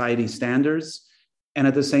to society standards. And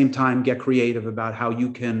at the same time, get creative about how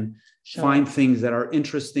you can find things that are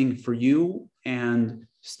interesting for you and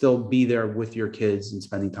still be there with your kids and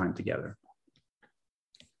spending time together.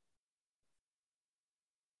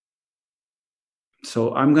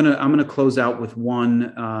 So I'm gonna close out with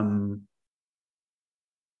one.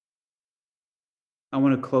 I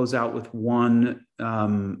want to close out with one.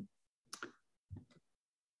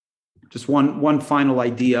 Just one final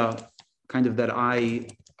idea, kind of, that I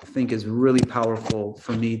think is really powerful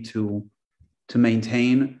for me to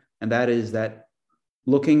maintain, and that is that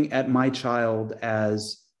looking at my child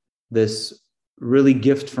as this really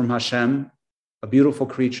gift from Hashem, a beautiful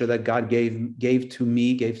creature that God gave to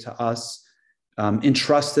me, gave to us,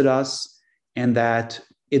 entrusted us, and that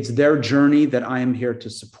it's their journey that I am here to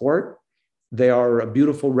support. They are a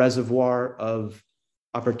beautiful reservoir of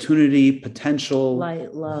opportunity, potential,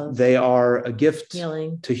 light, love. They are a gift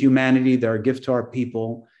healing to humanity. They're a gift to our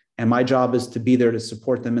people. And my job is to be there to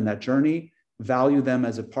support them in that journey, value them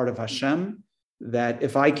as a part of Hashem, that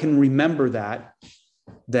if I can remember that,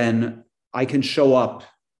 then I can show up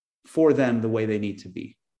for them the way they need to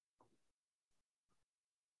be.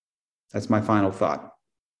 That's my final thought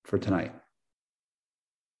for tonight.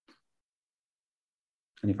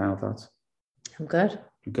 Any final thoughts? I'm good.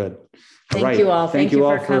 Good. Thank you all. Thank you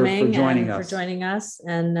all for coming, for joining and us. for joining us,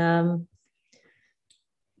 and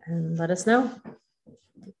let us know.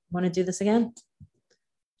 Want to do this again?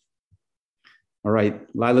 All right.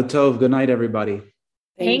 Laila Tov. Good night, everybody.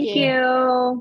 Thank you.